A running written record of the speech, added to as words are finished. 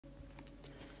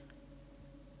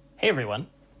Hey everyone.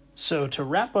 So to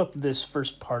wrap up this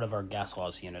first part of our gas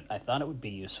laws unit, I thought it would be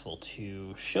useful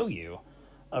to show you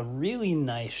a really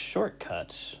nice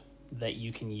shortcut that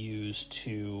you can use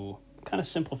to kind of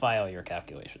simplify all your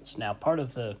calculations. Now, part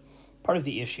of the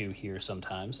issue here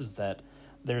sometimes is that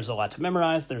there's a lot to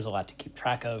memorize, there's a lot to keep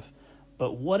track of,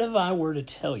 but what if I were to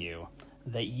tell you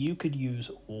that you could use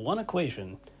one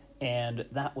equation and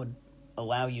that would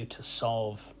allow you to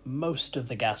solve most of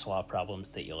the gas law problems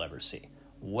that you'll ever see?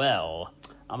 Well,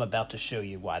 I'm about to show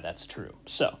you why that's true.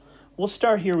 So, we'll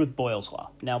start here with Boyle's law.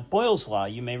 Now, Boyle's law,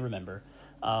 you may remember,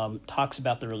 talks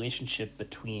about the relationship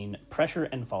between pressure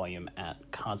and volume at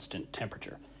constant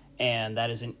temperature. And that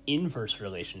is an inverse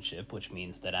relationship, which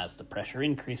means that as the pressure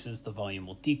increases, the volume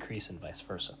will decrease and vice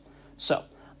versa. So,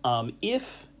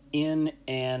 if in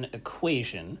an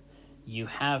equation you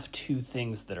have two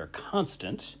things that are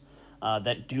constant,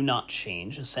 that do not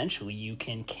change, essentially you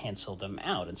can cancel them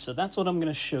out. And so that's what I'm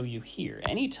going to show you here.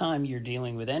 Anytime you're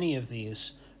dealing with any of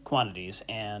these quantities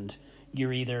and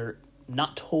you're either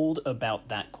not told about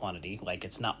that quantity, like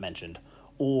it's not mentioned,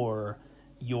 or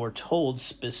you're told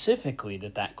specifically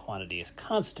that that quantity is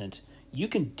constant, you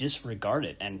can disregard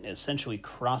it and essentially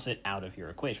cross it out of your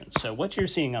equation. So what you're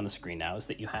seeing on the screen now is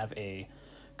that you have a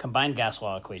combined gas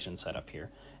law equation set up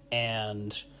here,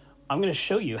 and I'm going to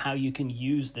show you how you can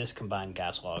use this combined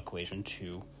gas law equation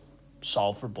to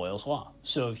solve for Boyle's law.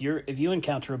 So if you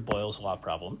encounter a Boyle's law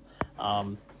problem,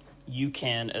 you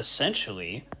can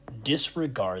essentially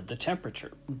disregard the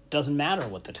temperature. It doesn't matter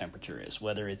what the temperature is,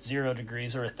 whether it's 0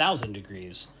 degrees or 1,000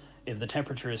 degrees. If the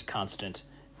temperature is constant,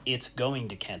 it's going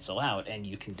to cancel out, and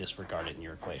you can disregard it in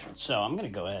your equation. So I'm going to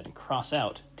go ahead and cross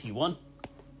out T1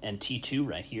 and T2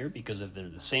 right here, because if they're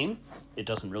the same, it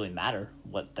doesn't really matter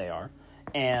what they are.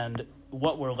 And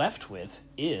what we're left with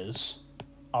is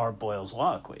our Boyle's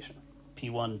law equation.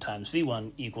 P1 times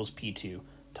V1 equals P2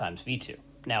 times V2.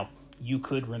 Now, you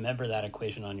could remember that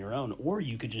equation on your own, or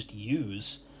you could just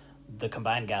use the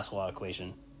combined gas law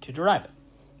equation to derive it.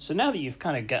 So now that you've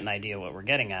kind of got an idea what we're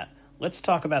getting at, let's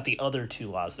talk about the other two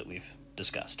laws that we've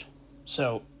discussed.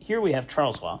 So here we have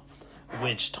Charles' law,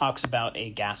 which talks about a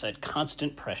gas at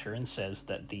constant pressure and says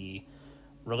that the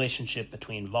relationship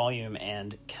between volume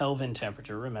and Kelvin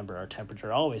temperature, remember our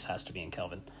temperature always has to be in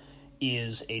Kelvin,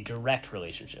 is a direct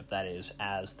relationship. That is,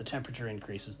 as the temperature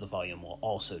increases, the volume will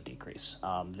also decrease.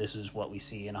 This is what we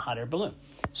see in a hot air balloon.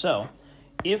 So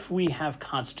if we have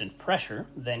constant pressure,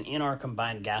 then in our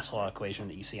combined gas law equation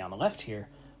that you see on the left here,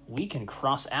 we can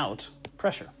cross out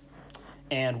pressure.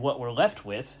 And what we're left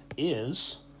with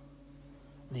is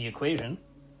the equation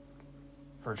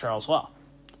for Charles' law.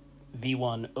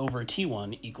 V1 over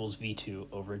T1 equals V2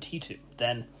 over T2.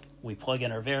 Then we plug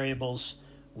in our variables,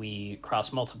 we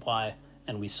cross multiply,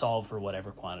 and we solve for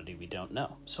whatever quantity we don't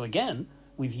know. So again,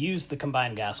 we've used the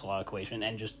combined gas law equation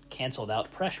and just canceled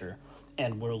out pressure,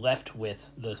 and we're left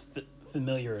with the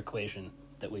familiar equation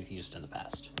that we've used in the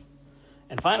past.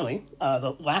 And finally,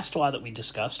 the last law that we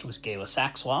discussed was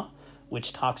Gay-Lussac's law,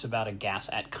 which talks about a gas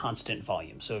at constant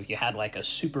volume. So if you had like a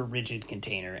super rigid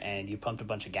container and you pumped a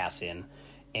bunch of gas in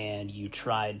and you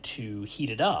tried to heat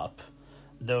it up,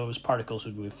 those particles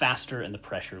would move faster and the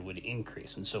pressure would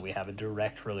increase. And so we have a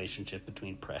direct relationship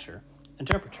between pressure and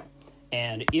temperature.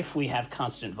 And if we have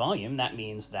constant volume, that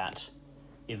means that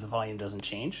if the volume doesn't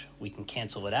change, we can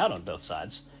cancel it out on both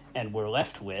sides, and we're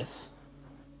left with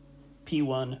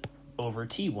P1 over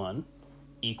T1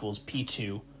 equals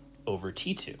P2 over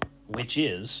T2, which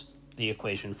is the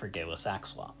equation for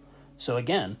Gay-Lussac's law. So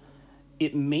again,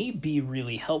 it may be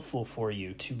really helpful for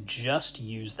you to just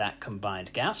use that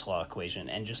combined gas law equation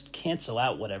and just cancel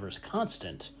out whatever's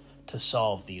constant to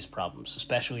solve these problems,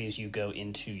 especially as you go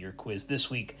into your quiz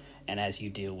this week and as you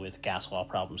deal with gas law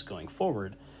problems going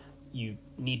forward. You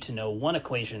need to know one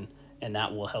equation, and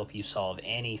that will help you solve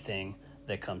anything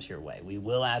that comes your way. We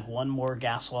will add one more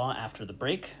gas law after the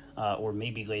break, or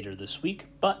maybe later this week,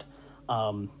 but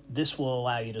this will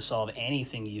allow you to solve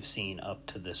anything you've seen up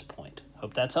to this point.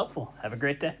 Hope that's helpful. Have a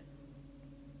great day.